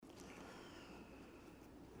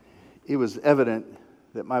It was evident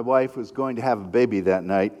that my wife was going to have a baby that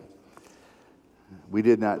night. We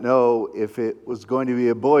did not know if it was going to be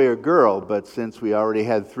a boy or girl, but since we already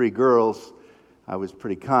had 3 girls, I was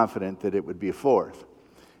pretty confident that it would be a 4th.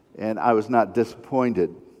 And I was not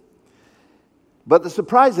disappointed. But the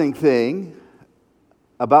surprising thing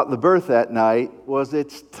about the birth that night was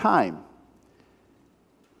its time.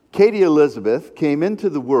 Katie Elizabeth came into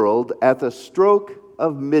the world at the stroke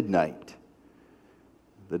of midnight.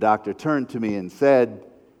 The doctor turned to me and said,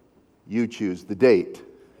 "You choose the date."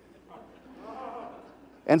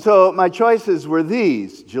 And so my choices were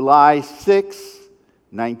these: July 6,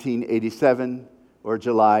 1987, or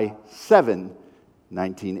July 7,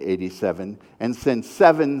 1987. And since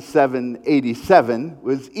 7/7/87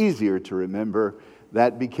 was easier to remember,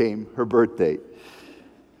 that became her birth date.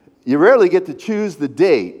 You rarely get to choose the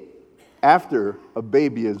date after a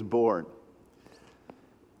baby is born.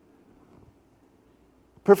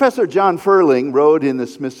 Professor John Ferling wrote in the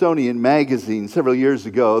Smithsonian Magazine several years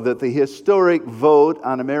ago that the historic vote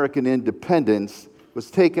on American independence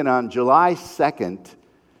was taken on July 2nd,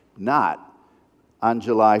 not on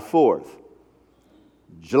July 4th.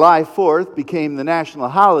 July 4th became the national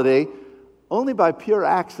holiday only by pure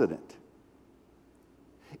accident.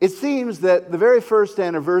 It seems that the very first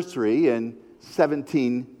anniversary in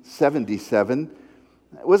 1777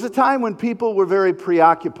 was a time when people were very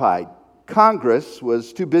preoccupied. Congress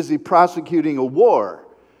was too busy prosecuting a war,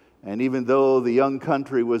 and even though the young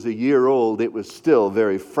country was a year old, it was still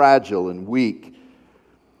very fragile and weak.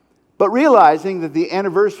 But realizing that the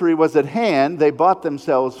anniversary was at hand, they bought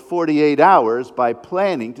themselves 48 hours by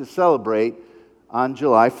planning to celebrate on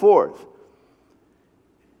July 4th.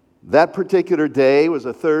 That particular day was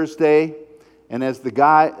a Thursday, and as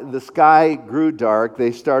the sky grew dark,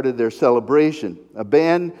 they started their celebration. A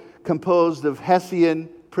band composed of Hessian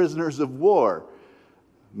prisoners of war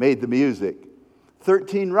made the music.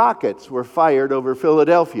 13 rockets were fired over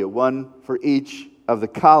Philadelphia, one for each of the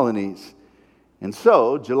colonies. And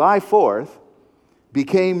so, July 4th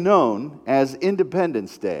became known as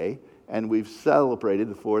Independence Day, and we've celebrated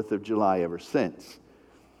the 4th of July ever since.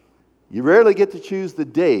 You rarely get to choose the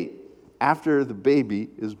date after the baby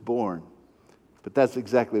is born, but that's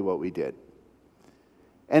exactly what we did.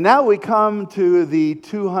 And now we come to the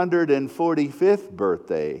 245th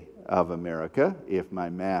birthday of America, if my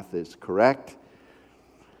math is correct.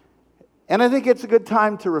 And I think it's a good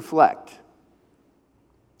time to reflect.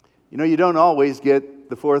 You know, you don't always get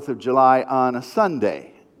the 4th of July on a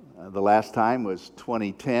Sunday. The last time was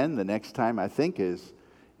 2010. The next time, I think, is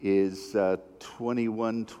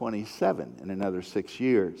 2127 in another 6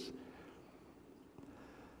 years.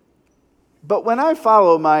 But when I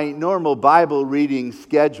follow my normal Bible reading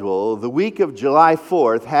schedule, the week of July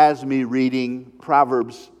 4th has me reading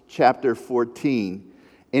Proverbs chapter 14.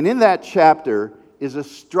 And in that chapter is a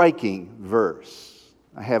striking verse.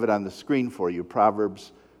 I have it on the screen for you,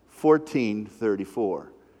 Proverbs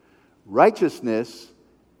 14:34. Righteousness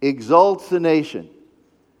exalts a nation,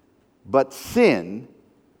 but sin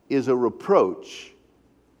is a reproach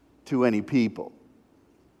to any people.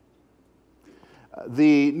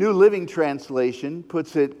 The New Living Translation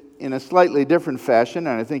puts it in a slightly different fashion,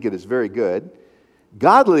 and I think it is very good.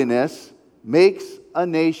 Godliness makes a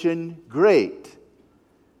nation great,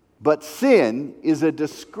 but sin is a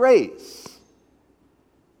disgrace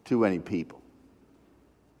to any people.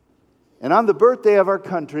 And on the birthday of our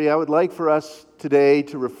country, I would like for us today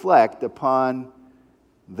to reflect upon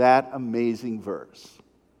that amazing verse.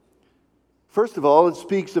 First of all, it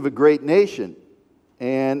speaks of a great nation.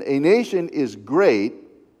 And a nation is great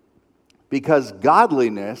because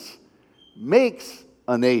godliness makes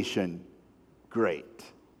a nation great.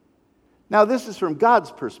 Now, this is from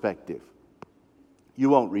God's perspective. You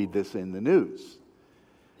won't read this in the news.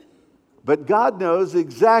 But God knows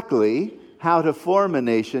exactly how to form a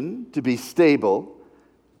nation to be stable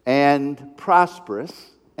and prosperous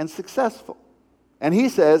and successful. And He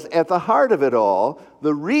says at the heart of it all,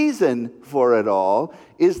 the reason for it all,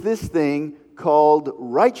 is this thing called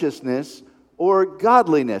righteousness or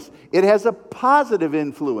godliness. It has a positive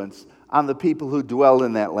influence on the people who dwell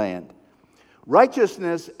in that land.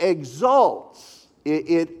 Righteousness exalts,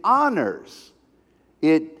 it honors,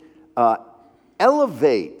 it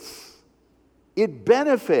elevates, it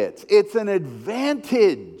benefits. It's an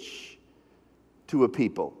advantage to a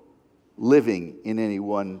people living in any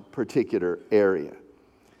one particular area.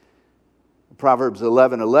 Proverbs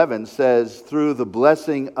 11:11 says, "Through the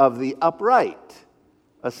blessing of the upright,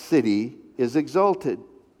 a city is exalted,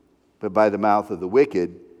 but by the mouth of the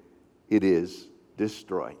wicked, it is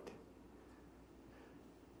destroyed."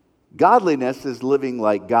 Godliness is living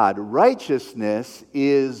like God. Righteousness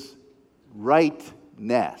is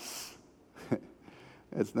rightness.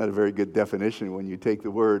 That's not a very good definition when you take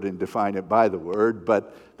the word and define it by the word,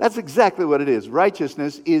 but that's exactly what it is.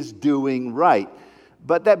 Righteousness is doing right.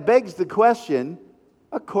 But that begs the question,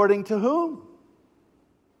 according to whom?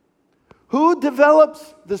 Who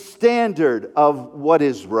develops the standard of what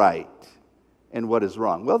is right and what is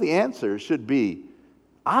wrong? Well, the answer should be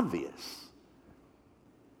obvious.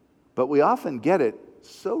 But we often get it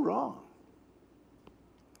so wrong.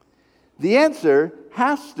 The answer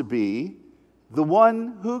has to be the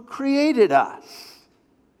one who created us,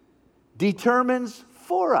 determines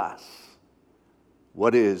for us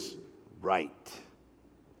what is right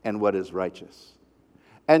and what is righteous.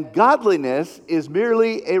 And godliness is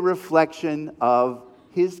merely a reflection of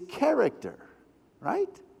his character, right?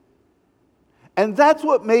 And that's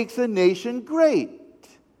what makes a nation great,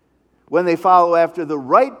 when they follow after the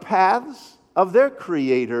right paths of their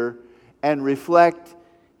Creator and reflect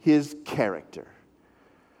his character.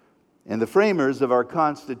 And the framers of our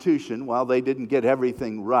Constitution, while they didn't get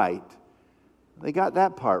everything right, they got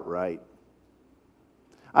that part right.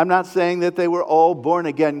 I'm not saying that they were all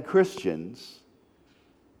born-again Christians,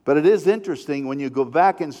 but it is interesting when you go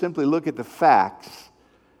back and simply look at the facts,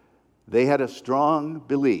 they had a strong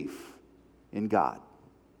belief in God.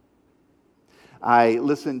 I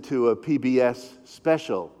listened to a PBS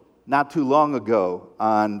special not too long ago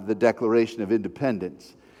on the Declaration of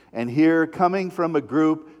Independence. And here, coming from a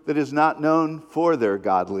group that is not known for their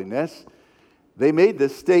godliness, they made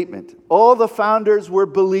this statement: all the founders were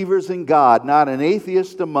believers in God, not an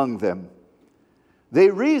atheist among them. They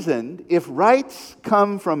reasoned if rights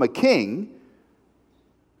come from a king,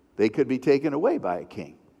 they could be taken away by a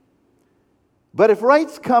king. But if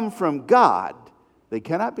rights come from God, they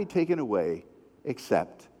cannot be taken away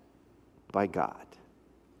except by God.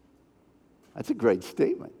 That's a great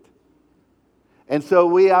statement. And so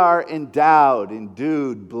we are endowed,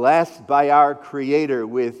 endued, blessed by our Creator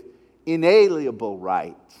with inalienable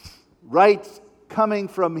rights. Rights coming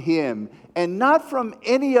from Him and not from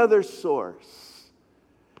any other source.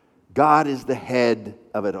 God is the head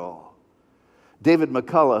of it all. David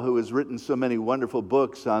McCullough, who has written so many wonderful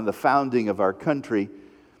books on the founding of our country,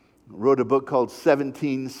 wrote a book called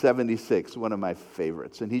 1776, one of my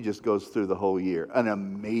favorites. And he just goes through the whole year. An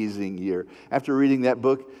amazing year. After reading that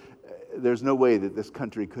book, there's no way that this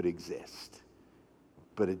country could exist.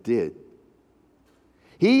 But it did.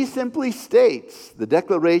 He simply states the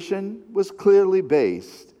Declaration was clearly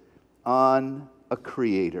based on a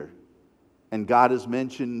Creator. And God is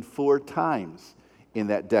mentioned 4 times in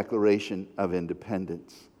that Declaration of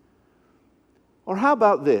Independence. Or how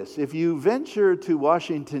about this? If you venture to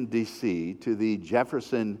Washington, D.C., to the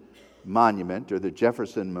Jefferson Monument or the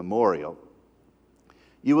Jefferson Memorial,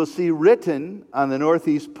 you will see written on the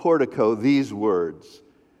northeast portico these words: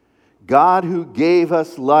 God who gave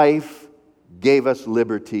us life, gave us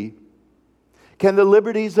liberty. Can the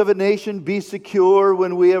liberties of a nation be secure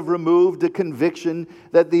when we have removed a conviction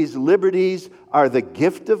that these liberties are the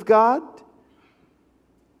gift of God?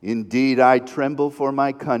 Indeed, I tremble for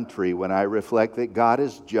my country when I reflect that God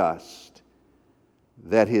is just,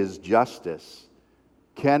 that His justice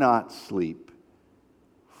cannot sleep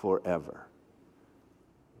forever.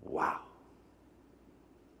 Wow.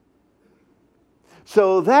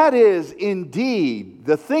 So that is indeed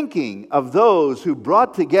the thinking of those who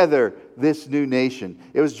brought together this new nation.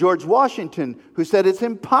 It was George Washington who said it's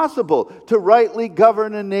impossible to rightly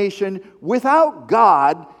govern a nation without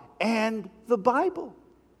God and the Bible.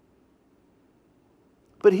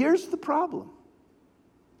 But here's the problem.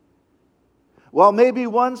 While maybe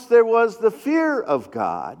once there was the fear of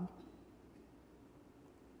God,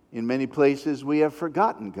 in many places we have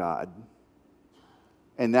forgotten God.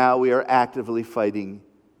 And now we are actively fighting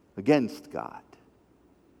against God.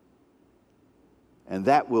 And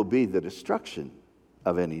that will be the destruction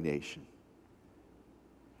of any nation.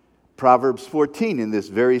 Proverbs 14 in this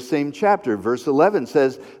very same chapter, verse 11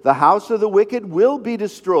 says, the house of the wicked will be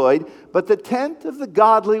destroyed, but the tent of the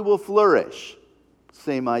godly will flourish.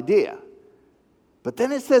 Same idea. But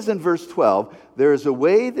then it says in verse 12, there is a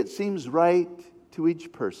way that seems right to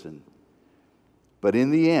each person, but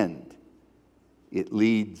in the end, it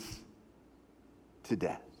leads to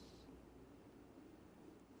death.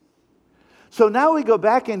 So now we go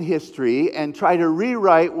back in history and try to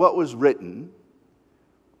rewrite what was written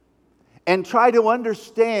and try to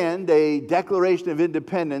understand a Declaration of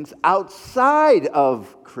Independence outside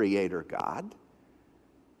of Creator God.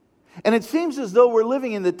 And it seems as though we're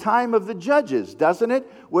living in the time of the judges, doesn't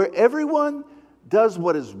it? Where everyone does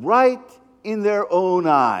what is right in their own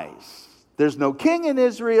eyes. There's no king in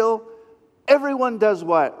Israel. Everyone does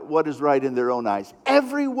what is right in their own eyes.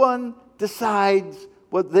 Everyone decides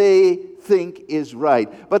what they think is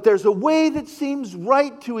right. But there's a way that seems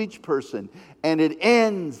right to each person, and it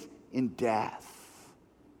ends in death.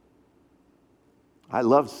 I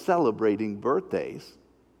love celebrating birthdays,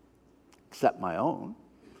 except my own.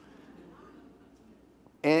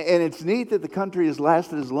 And it's neat that the country has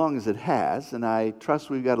lasted as long as it has, and I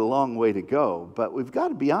trust we've got a long way to go, but we've got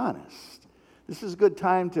to be honest. This is a good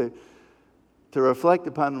time to reflect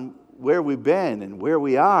upon where we've been and where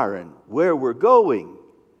we are and where we're going.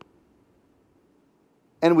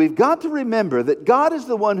 And we've got to remember that God is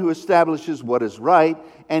the one who establishes what is right,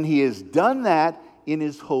 and He has done that in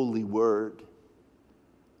His holy word.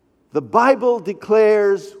 The Bible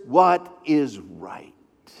declares what is right.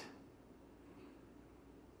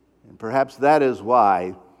 And perhaps that is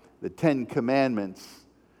why the 10 Commandments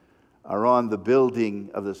are on the building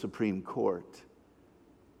of the Supreme Court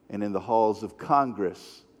and in the halls of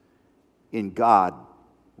Congress. In God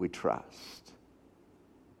we trust.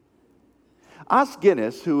 Os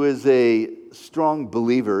Guinness, who is a strong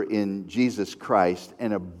believer in Jesus Christ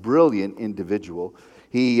and a brilliant individual,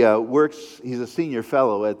 he's a senior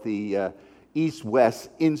fellow at the East-West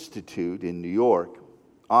Institute in New York,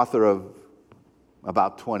 author of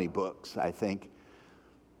about 20 books, I think.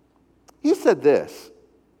 He said this: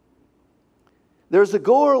 there's a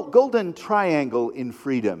golden triangle in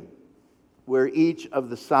freedom where each of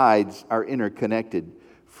the sides are interconnected.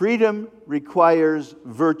 Freedom requires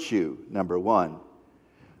virtue, number one.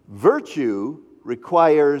 Virtue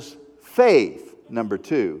requires faith, number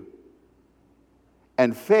two.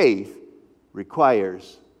 And faith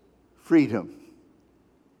requires freedom.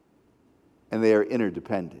 And they are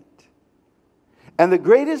interdependent. And the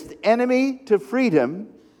greatest enemy to freedom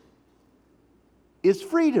is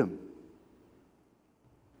freedom.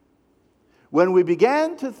 When we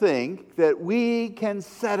began to think that we can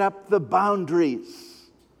set up the boundaries,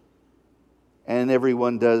 and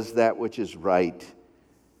everyone does that which is right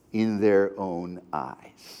in their own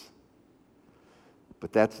eyes.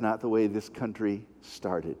 But that's not the way this country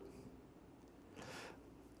started.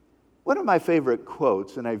 One of my favorite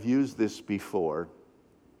quotes, and I've used this before,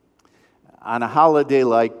 on a holiday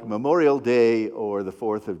like Memorial Day or the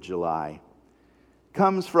 4th of July,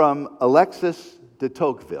 comes from Alexis de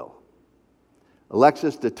Tocqueville.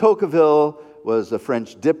 Alexis de Tocqueville was a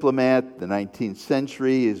French diplomat in the 19th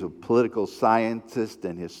century. He's a political scientist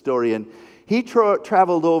and historian. He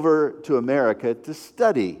traveled over to America to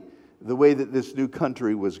study the way that this new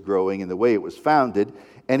country was growing and the way it was founded.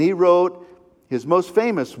 And he wrote his most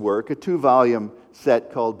famous work, a 2-volume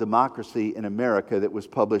set called Democracy in America, that was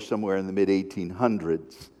published somewhere in the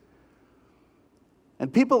mid-1800s.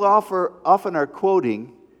 And people often are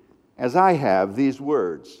quoting, as I have, these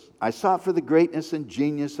words: I sought for the greatness and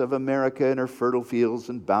genius of America in her fertile fields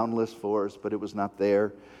and boundless forests, but it was not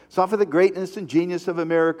there. Sought for the greatness and genius of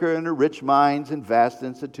America in her rich mines and vast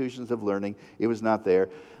institutions of learning. It was not there.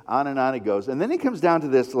 On and on it goes. And then he comes down to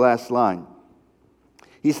this last line.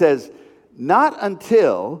 He says, not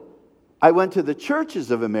until I went to the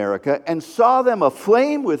churches of America and saw them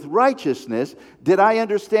aflame with righteousness did I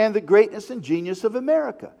understand the greatness and genius of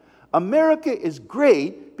America. America is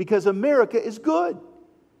great because America is good.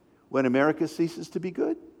 When America ceases to be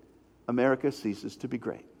good, America ceases to be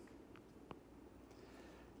great.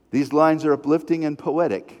 These lines are uplifting and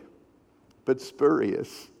poetic, but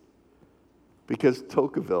spurious, because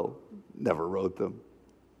Tocqueville never wrote them.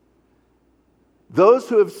 Those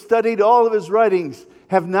who have studied all of his writings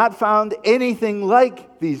have not found anything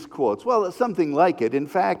like these quotes. Well, it's something like it. In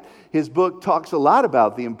fact, his book talks a lot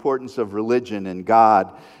about the importance of religion and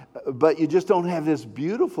God, but you just don't have this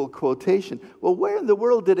beautiful quotation. Well, where in the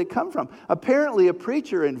world did it come from? Apparently, a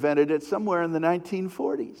preacher invented it somewhere in the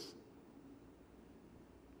 1940s.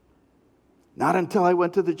 Not until I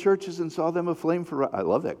went to the churches and saw them aflame for... I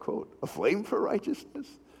love that quote. Aflame for righteousness.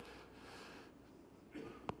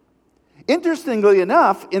 Interestingly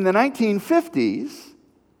enough, in the 1950s,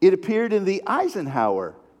 it appeared in the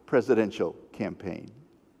Eisenhower presidential campaign.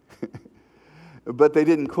 But they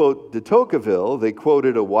didn't quote de Tocqueville, they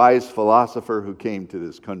quoted a wise philosopher who came to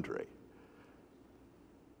this country.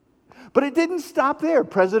 But it didn't stop there.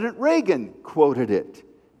 President Reagan quoted it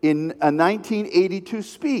in a 1982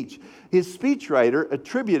 speech. His speechwriter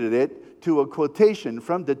attributed it to a quotation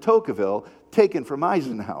from de Tocqueville taken from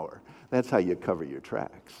Eisenhower. That's how you cover your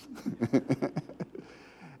tracks.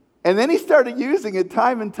 And then he started using it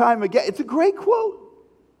time and time again. It's a great quote.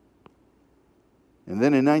 And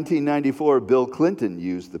then in 1994, Bill Clinton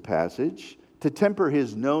used the passage to temper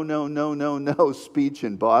his no speech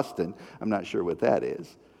in Boston. I'm not sure what that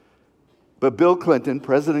is. But Bill Clinton,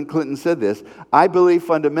 President Clinton said this, "I believe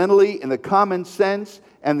fundamentally in the common sense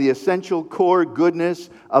and the essential core goodness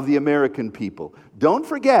of the American people. Don't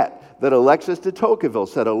forget that Alexis de Tocqueville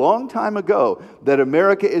said a long time ago that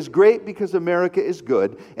America is great because America is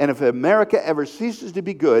good, and if America ever ceases to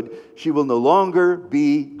be good, she will no longer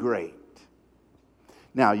be great."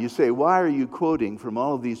 Now, you say, why are you quoting from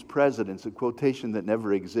all of these presidents a quotation that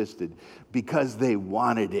never existed? Because they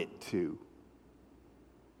wanted it to.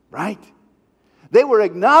 Right? They were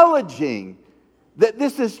acknowledging that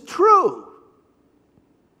this is true,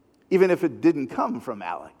 even if it didn't come from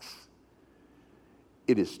Alex.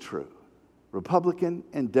 It is true. Republican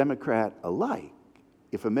and Democrat alike.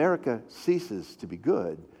 If America ceases to be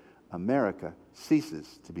good, America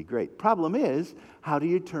ceases to be great. Problem is, how do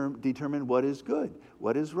you determine what is good,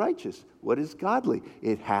 what is righteous, what is godly?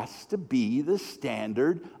 It has to be the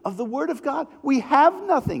standard of the Word of God. We have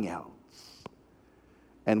nothing else.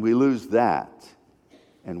 And we lose that,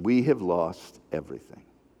 and we have lost everything.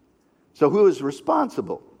 So who is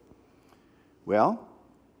responsible? Well,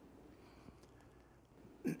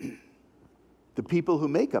 the people who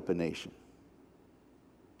make up a nation.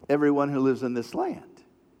 Everyone who lives in this land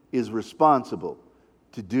is responsible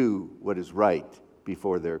to do what is right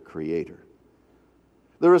before their Creator.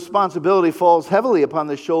 The responsibility falls heavily upon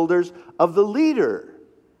the shoulders of the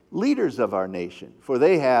leaders of our nation, for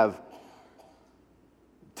they have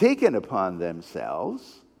taken upon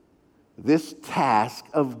themselves this task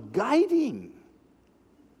of guiding.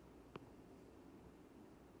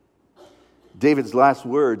 David's last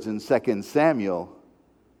words in 2 Samuel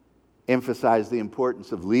emphasize the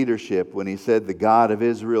importance of leadership when he said, "The God of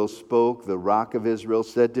Israel spoke, the rock of Israel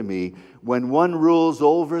said to me, when one rules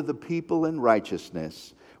over the people in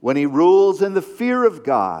righteousness, when he rules in the fear of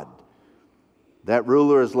God, that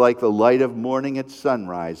ruler is like the light of morning at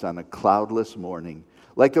sunrise on a cloudless morning,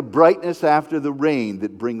 like the brightness after the rain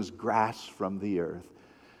that brings grass from the earth."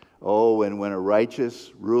 Oh, and when a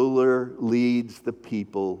righteous ruler leads, the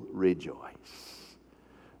people rejoice.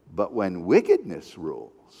 But when wickedness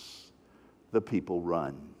rules, the people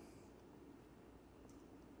run.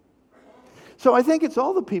 So I think it's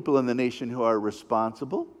all the people in the nation who are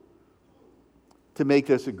responsible to make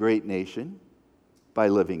this a great nation by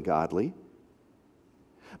living godly.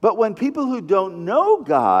 But when people who don't know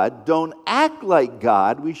God don't act like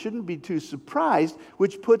God, we shouldn't be too surprised,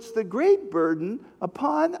 which puts the great burden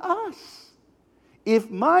upon us. If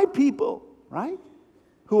my people, right,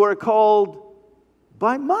 who are called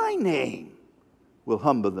by my name, will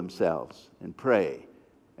humble themselves and pray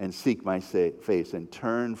and seek my face and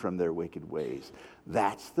turn from their wicked ways,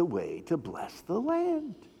 that's the way to bless the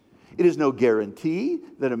land. It is no guarantee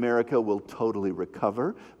that America will totally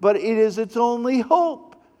recover, but it is its only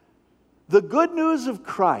hope. The good news of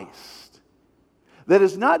Christ that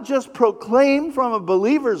is not just proclaimed from a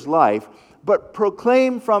believer's life, but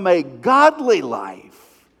proclaimed from a godly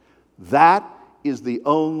life, that is the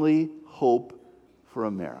only hope for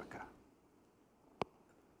America.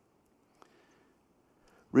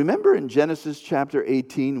 Remember in Genesis chapter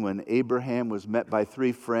 18 when Abraham was met by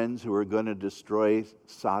 3 friends who were going to destroy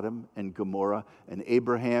Sodom and Gomorrah, and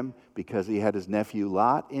Abraham, because he had his nephew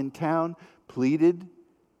Lot in town, pleaded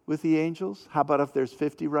with the angels? How about if there's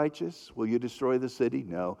 50 righteous? Will you destroy the city?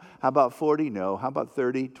 No. How about 40? No. How about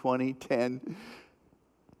 30, 20, 10?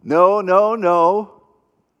 No, no, no.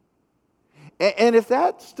 And if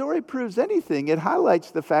that story proves anything, it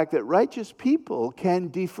highlights the fact that righteous people can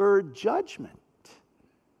defer judgment,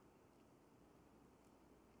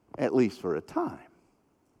 at least for a time.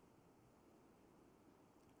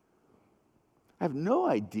 I have no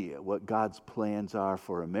idea what God's plans are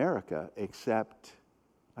for America, except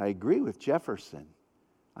I agree with Jefferson.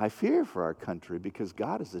 I fear for our country because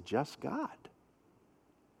God is a just God,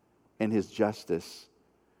 and His justice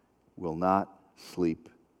will not sleep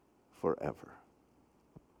forever.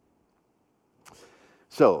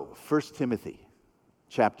 So, 1 Timothy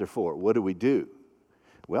chapter 4, what do?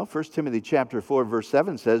 Well, 1 Timothy chapter 4, verse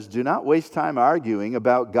 7 says, "Do not waste time arguing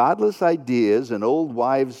about godless ideas and old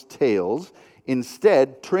wives' tales.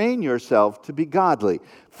 Instead, train yourself to be godly."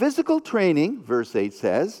 Physical training, verse 8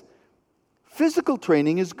 says, physical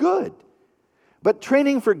training is good. But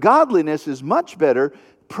training for godliness is much better,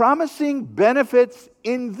 promising benefits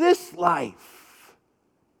in this life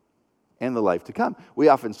and the life to come. We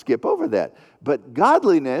often skip over that. But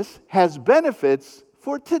godliness has benefits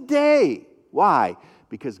for today. Why?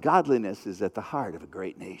 Because godliness is at the heart of a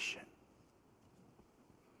great nation.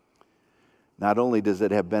 Not only does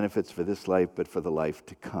it have benefits for this life, but for the life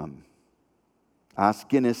to come. Os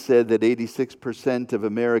Guinness said that 86% of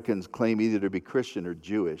Americans claim either to be Christian or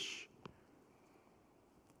Jewish.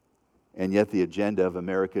 And yet the agenda of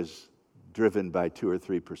America is driven by 2 or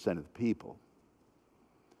 3% of the people.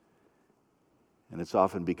 And it's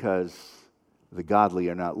often because the godly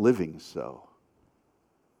are not living so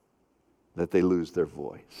that they lose their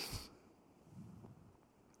voice.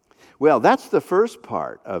 Well, that's the first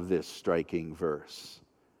part of this striking verse.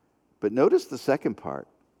 But notice the second part.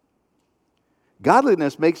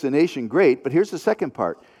 Godliness makes a nation great, but here's the second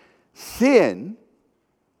part. Sin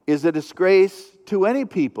is a disgrace to any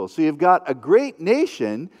people. So you've got a great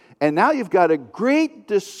nation, and now you've got a great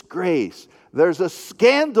disgrace. There's a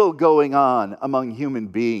scandal going on among human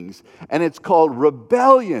beings, and it's called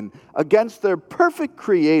rebellion against their perfect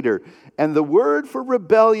Creator. And the word for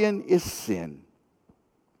rebellion is sin.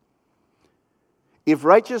 If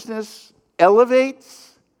righteousness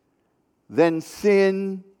elevates, then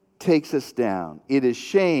sin takes us down. It is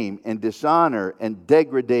shame and dishonor and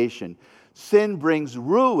degradation. Sin brings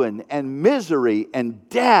ruin and misery and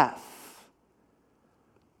death.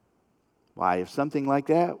 Why, if something like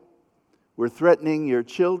that were threatening your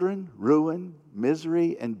children, ruin,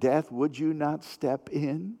 misery, and death, would you not step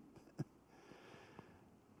in?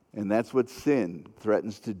 And that's what sin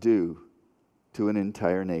threatens to do to an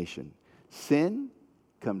entire nation. Sin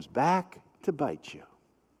comes back to bite you,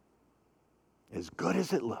 as good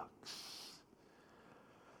as it looks.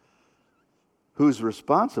 Who's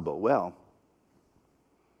responsible? Well,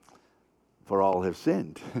 for all have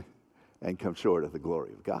sinned and come short of the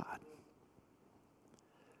glory of God.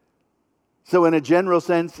 So in a general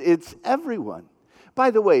sense, it's everyone.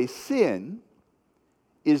 By the way, sin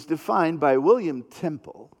is defined by William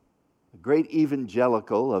Temple, a great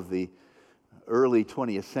evangelical of the early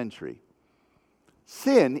 20th century.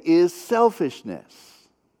 Sin is selfishness.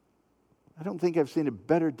 I don't think I've seen a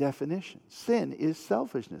better definition. Sin is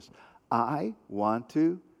selfishness. I want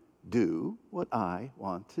to do what I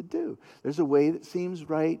want to do. There's a way that seems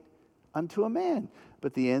right unto a man,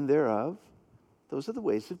 but the end thereof, those are the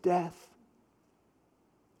ways of death.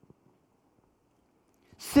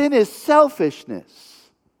 Sin is selfishness.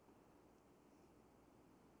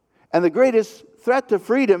 And the greatest threat to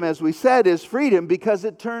freedom, as we said, is freedom because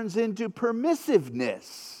it turns into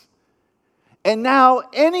permissiveness. And now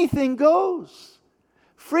anything goes.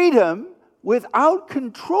 Freedom without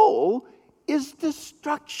control is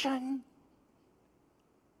destruction.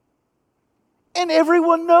 And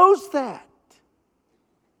everyone knows that.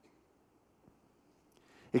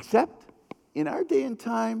 Except in our day and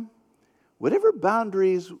time, whatever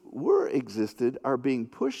boundaries were existed are being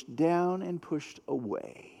pushed down and pushed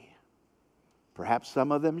away. Perhaps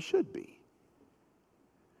some of them should be.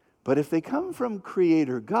 But if they come from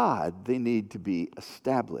Creator God, they need to be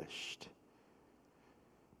established.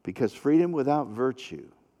 Because freedom without virtue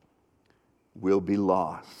will be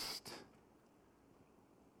lost.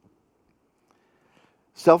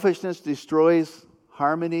 Selfishness destroys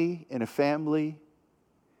harmony in a family.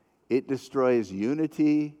 It destroys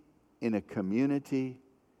unity in a community.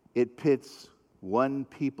 It pits one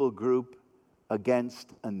people group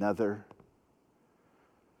against another.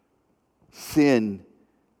 Sin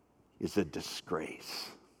is a disgrace.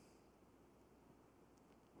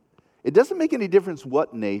 It doesn't make any difference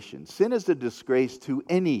what nation. Sin is a disgrace to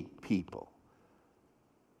any people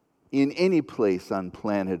in any place on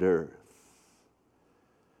planet Earth.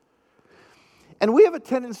 And we have a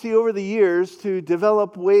tendency over the years to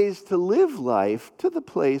develop ways to live life to the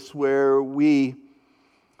place where we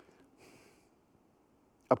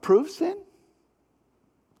approve sin,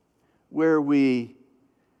 where we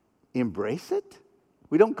embrace it.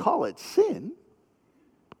 We don't call it sin.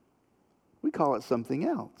 We call it something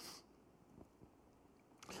else.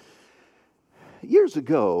 Years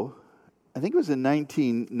ago, I think it was in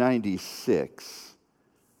 1996,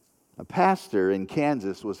 a pastor in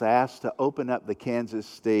Kansas was asked to open up the Kansas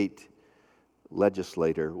state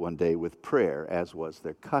legislature one day with prayer, as was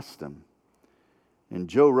their custom. And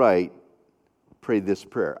Joe Wright prayed this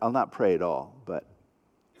prayer. I'll not pray it all, but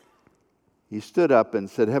he stood up and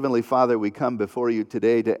said, Heavenly Father, we come before you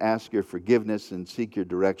today to ask your forgiveness and seek your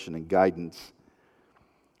direction and guidance.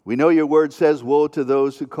 We know your word says, woe to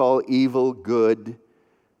those who call evil good.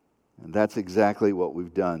 And that's exactly what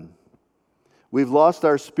we've done. We've lost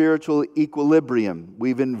our spiritual equilibrium.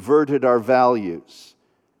 We've inverted our values.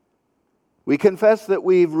 We confess that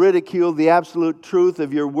we've ridiculed the absolute truth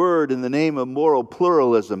of your word in the name of moral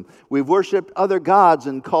pluralism. We've worshipped other gods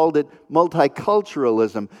and called it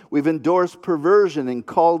multiculturalism. We've endorsed perversion and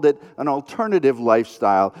called it an alternative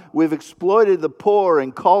lifestyle. We've exploited the poor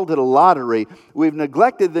and called it a lottery. We've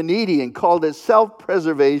neglected the needy and called it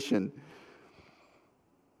self-preservation.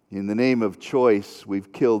 In the name of choice,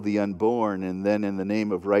 we've killed the unborn, and then in the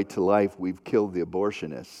name of right to life, we've killed the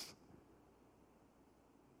abortionists.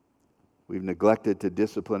 We've neglected to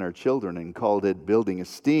discipline our children and called it building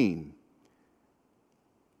esteem.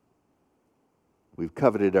 We've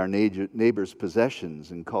coveted our neighbor's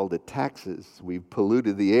possessions and called it taxes. We've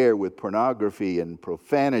polluted the air with pornography and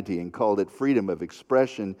profanity and called it freedom of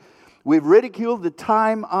expression. We've ridiculed the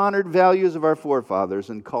time-honored values of our forefathers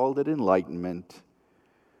and called it enlightenment.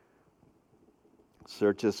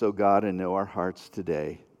 Search us, O God, and know our hearts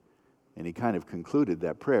today. And he kind of concluded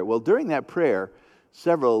that prayer. Well, during that prayer,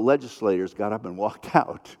 several legislators got up and walked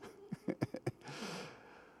out.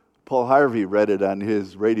 Paul Harvey read it on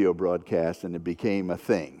his radio broadcast, and it became a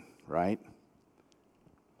thing, right?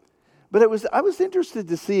 But I was interested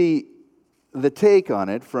to see the take on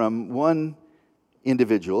it from one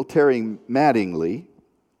individual, Terry Mattingly,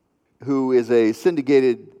 who is a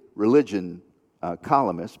syndicated religion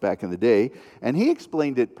columnist back in the day, and he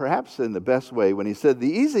explained it perhaps in the best way when he said, the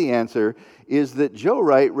easy answer is that Joe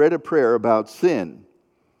Wright read a prayer about sin.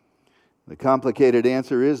 The complicated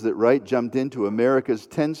answer is that Wright jumped into America's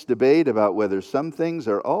tense debate about whether some things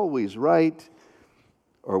are always right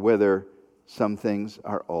or whether some things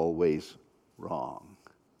are always wrong.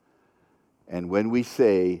 And when we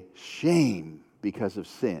say shame because of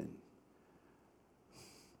sin,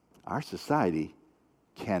 our society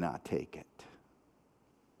cannot take it.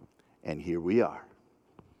 And here we are.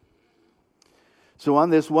 So on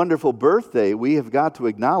this wonderful birthday, we have got to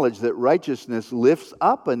acknowledge that righteousness lifts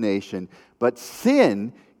up a nation, but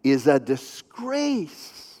sin is a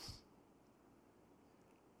disgrace.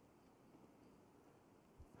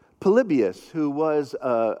 Polybius, who was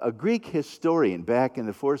a Greek historian back in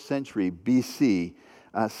the 4th century BC,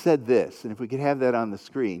 said this, and if we could have that on the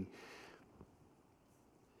screen,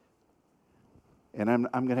 and I'm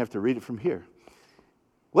going to have to read it from here.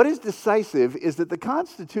 What is decisive is that the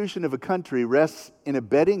constitution of a country rests in a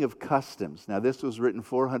bedding of customs. Now, this was written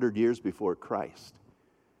 400 years before Christ.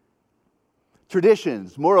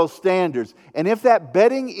 Traditions, moral standards, and if that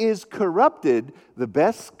bedding is corrupted, the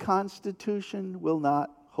best constitution will not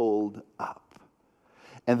hold up.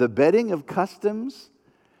 And the bedding of customs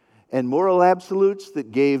and moral absolutes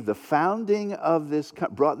that gave the founding of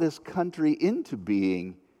brought this country into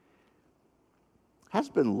being has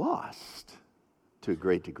been lost to a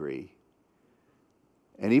great degree.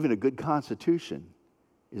 And even a good constitution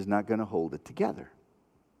is not going to hold it together.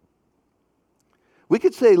 We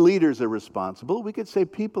could say leaders are responsible. We could say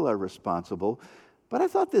people are responsible. But I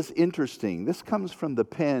thought this interesting. This comes from the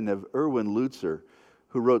pen of Erwin Lutzer,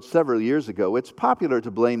 who wrote several years ago, it's popular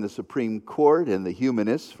to blame the Supreme Court and the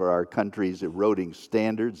humanists for our country's eroding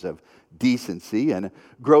standards of decency and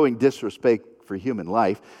growing disrespect for human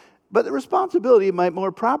life. But the responsibility might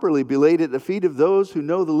more properly be laid at the feet of those who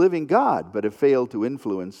know the living God, but have failed to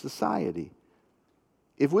influence society.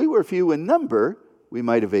 If we were few in number, we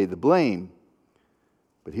might evade the blame.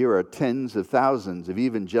 But here are tens of thousands of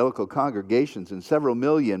evangelical congregations and several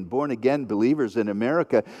million born-again believers in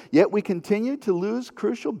America, yet we continue to lose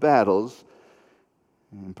crucial battles,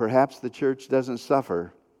 and perhaps the church doesn't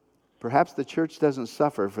suffer. Perhaps the church doesn't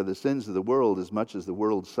suffer for the sins of the world as much as the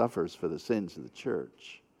world suffers for the sins of the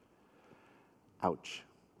church. Ouch.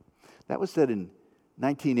 That was said in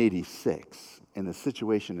 1986, and the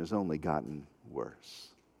situation has only gotten worse.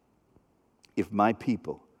 If my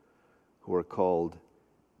people, who are called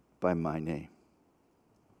by my name.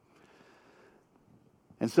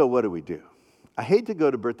 And so what do? I hate to go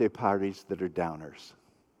to birthday parties that are downers.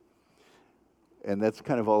 And that's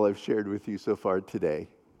kind of all I've shared with you so far today.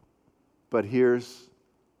 But here's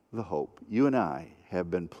the hope. You and I have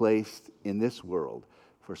been placed in this world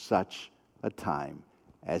for such a time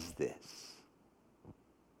as this,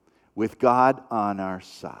 with God on our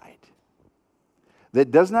side. That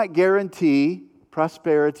does not guarantee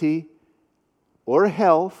prosperity or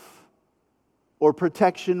health or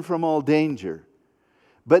protection from all danger,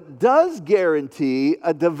 but does guarantee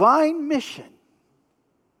a divine mission.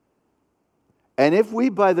 And if we,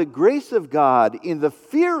 by the grace of God, in the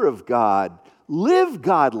fear of God, live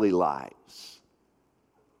godly lives,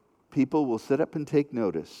 people will sit up and take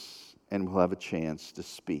notice and will have a chance to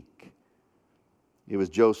speak. It was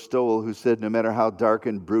Joe Stowell who said, no matter how dark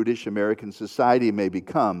and brutish American society may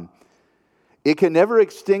become, it can never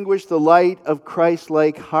extinguish the light of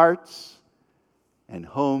Christ-like hearts and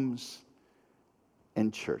homes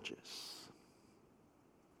and churches.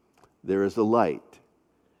 There is a light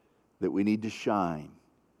that we need to shine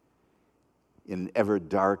in an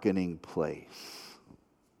ever-darkening place,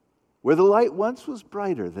 where the light once was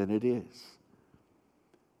brighter than it is.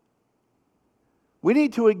 We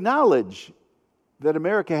need to acknowledge that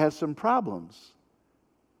America has some problems.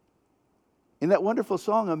 In that wonderful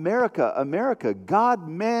song, America, America, God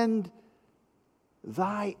mend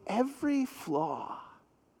thy every flaw.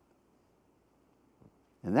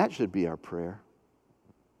 And that should be our prayer.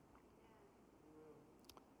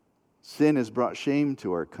 Sin has brought shame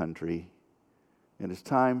to our country, and it's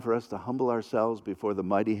time for us to humble ourselves before the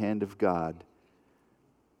mighty hand of God,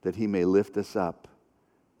 that He may lift us up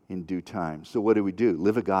in due time. So what do?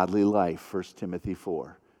 Live a godly life, 1 Timothy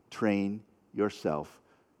 4. Train yourself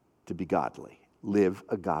to be godly. Live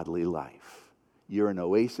a godly life. You're an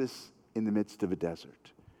oasis in the midst of a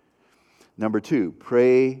desert. Number 2,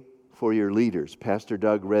 pray for your leaders. Pastor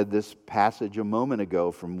Doug read this passage a moment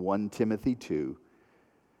ago from 1 Timothy 2.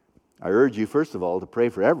 I urge you, first of all, to pray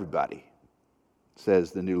for everybody,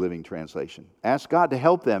 says the New Living Translation. Ask God to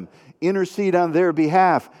help them, intercede on their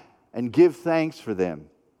behalf, and give thanks for them.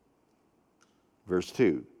 Verse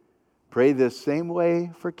 2, pray this same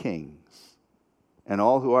way for kings and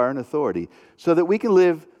all who are in authority, so that we can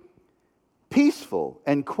live peaceful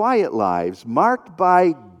and quiet lives marked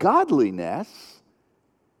by godliness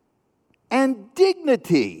and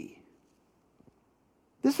dignity.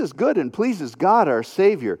 This is good and pleases God our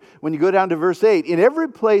Savior. When you go down to verse 8, in every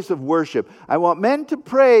place of worship, I want men to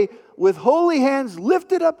pray with holy hands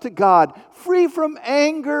lifted up to God, free from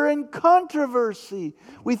anger and controversy.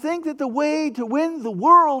 We think that the way to win the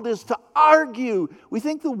world is to argue. We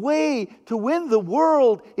think the way to win the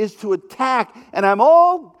world is to attack. And I'm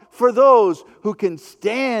all for those who can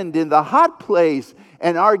stand in the hot place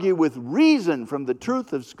and argue with reason from the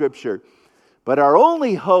truth of Scripture. But our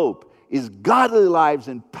only hope is godly lives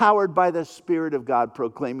empowered by the Spirit of God,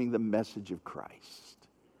 proclaiming the message of Christ.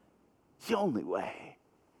 It's the only way.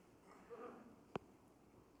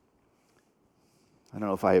 I don't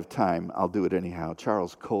know if I have time. I'll do it anyhow.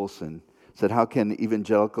 Charles Colson said, how can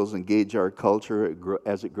evangelicals engage our culture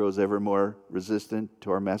as it grows ever more resistant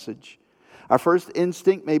to our message? Our first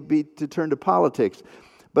instinct may be to turn to politics,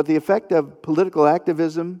 but the effect of political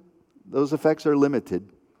activism, those effects are limited.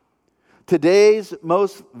 Today's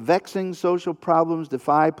most vexing social problems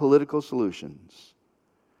defy political solutions.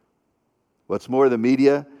 What's more, the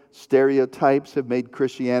media stereotypes have made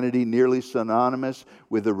Christianity nearly synonymous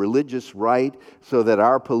with the religious right, so that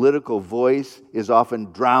our political voice is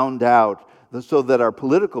often drowned out,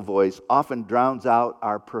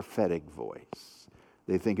 our prophetic voice.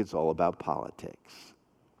 They think it's all about politics.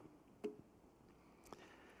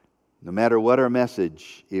 No matter what our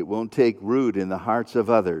message, it won't take root in the hearts of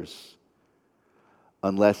others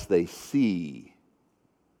unless they see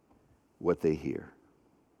what they hear.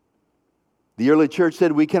 The early church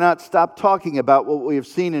said we cannot stop talking about what we have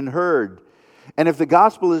seen and heard. And if the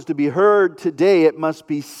gospel is to be heard today, it must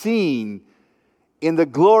be seen in the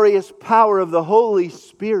glorious power of the Holy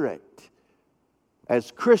Spirit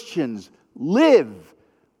as Christians live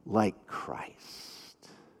like Christ.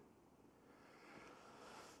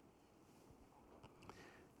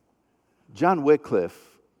 John Wycliffe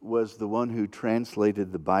was the one who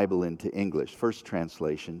translated the Bible into English, first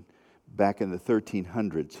translation, back in the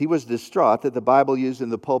 1300s. He was distraught that the Bible used in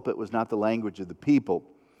the pulpit was not the language of the people,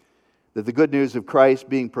 that the good news of Christ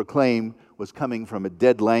being proclaimed was coming from a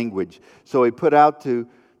dead language. So he put out to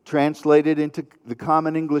translate it into the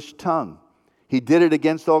common English tongue. He did it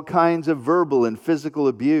against all kinds of verbal and physical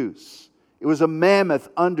abuse. It was a mammoth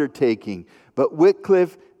undertaking, but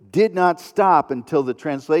Wycliffe did not stop until the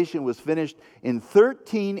translation was finished in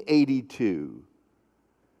 1382.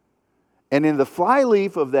 And in the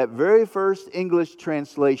flyleaf of that very first English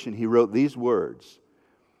translation, he wrote these words: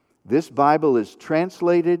 "This Bible is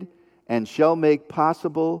translated and shall make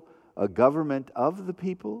possible a government of the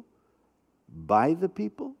people, by the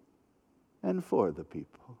people, and for the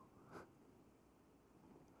people."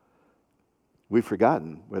 We've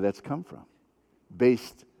forgotten where that's come from.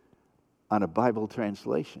 Based on a Bible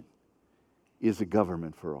translation is a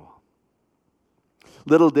government for all.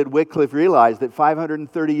 Little did Wycliffe realize that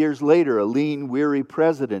 530 years later, a lean, weary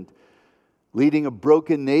president leading a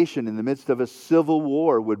broken nation in the midst of a civil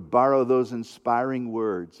war would borrow those inspiring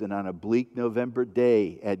words. And on a bleak November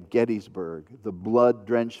day at Gettysburg, the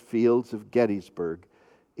blood-drenched fields of Gettysburg,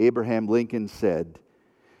 Abraham Lincoln said,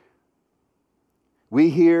 "We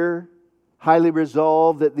here highly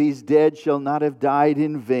resolve that these dead shall not have died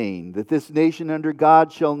in vain, that this nation under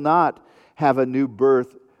God shall not have a new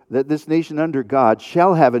birth, that this nation under God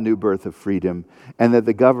shall have a new birth of freedom, and that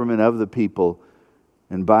the government of the people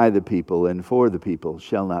and by the people and for the people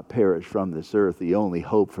shall not perish from this earth." The only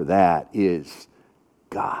hope for that is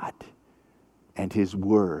God and His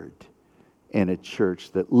Word and a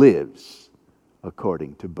church that lives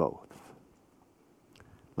according to both.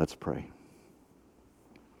 Let's pray.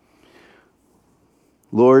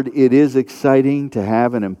 Lord, it is exciting to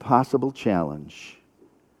have an impossible challenge,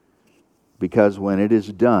 because when it is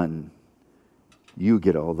done, you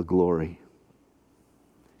get all the glory.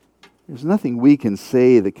 There's nothing we can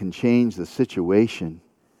say that can change the situation,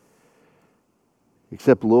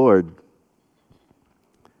 except, Lord,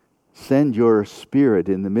 send your Spirit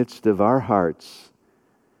in the midst of our hearts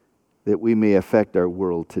that we may affect our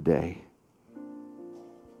world today.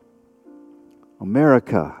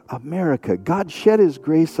 America, America, God shed His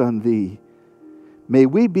grace on thee. May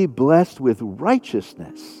we be blessed with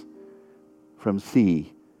righteousness from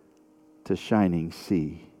sea to shining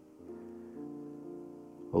sea.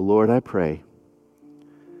 O Lord, I pray,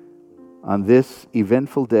 on this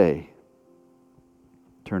eventful day,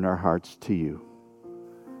 turn our hearts to you.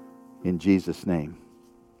 In Jesus' name,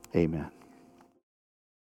 amen.